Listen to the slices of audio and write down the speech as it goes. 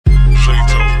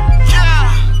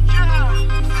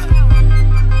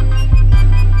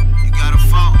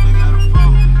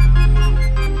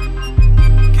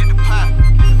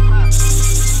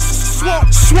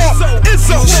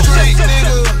You a street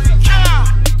nigga,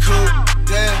 cook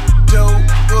that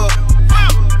dope up.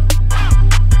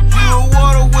 You a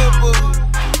water whipper,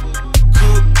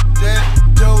 cook that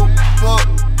dope up.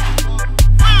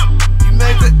 You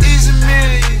make an easy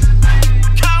million,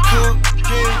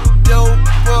 cooking dope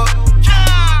up.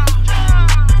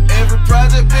 Every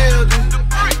project building,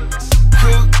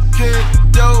 cooking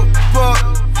dope up.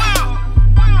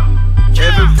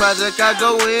 Every project I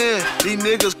go in, these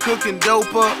niggas cooking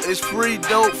dope up. It's free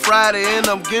dope Friday and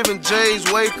I'm giving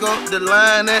J's wake up. The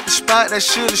line at the spot, that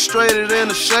shit is straighter than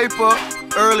the shape up.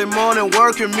 Early morning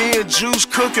working, me and Juice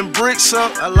cooking bricks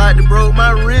up. I like to broke my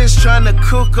wrist, trying to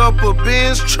cook up a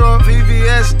Benz truck.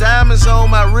 VVS diamonds on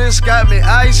my wrist, got me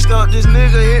iced up. This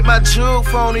nigga hit my jug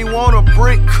phone, he want a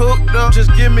brick cooked up.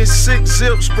 Just give me 6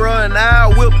 zips, bruh, and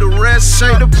I'll whip the rest.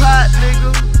 Shake the pot,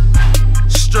 nigga.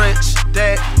 Stretch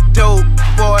that dope,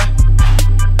 boy.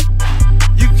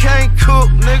 You can't cook,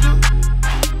 nigga,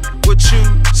 what you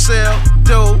sell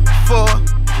dope for.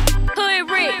 Hood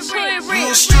rich, hood rich.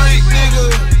 You a street nigga,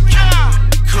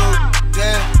 cook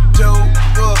that dope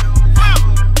up.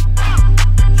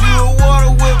 You a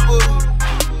water whipper,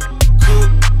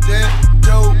 cook that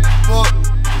dope up.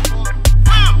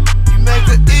 You make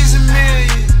an easy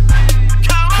million,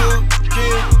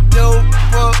 cooking dope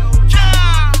up.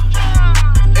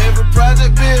 Every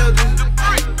project building,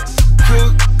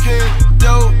 cooking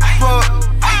dope up.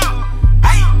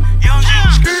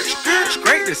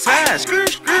 Scrape the side,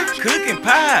 cooking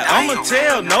pie. I'ma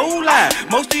tell no lie.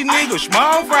 Most these niggas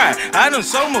small fry. I done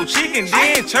sold more chicken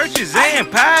than churches and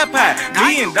pie. $1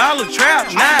 million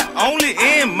trap, not only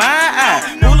in my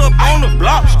eye. Pull up on the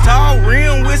block, tall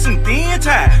rim with some thin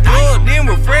tie. Plugged in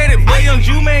with Freddy, but young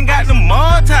Juiceman got the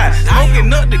multi.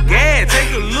 Smoking up the gas,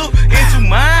 take a look into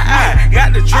my eye.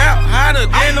 Got the trap hotter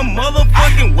than a motherfucker.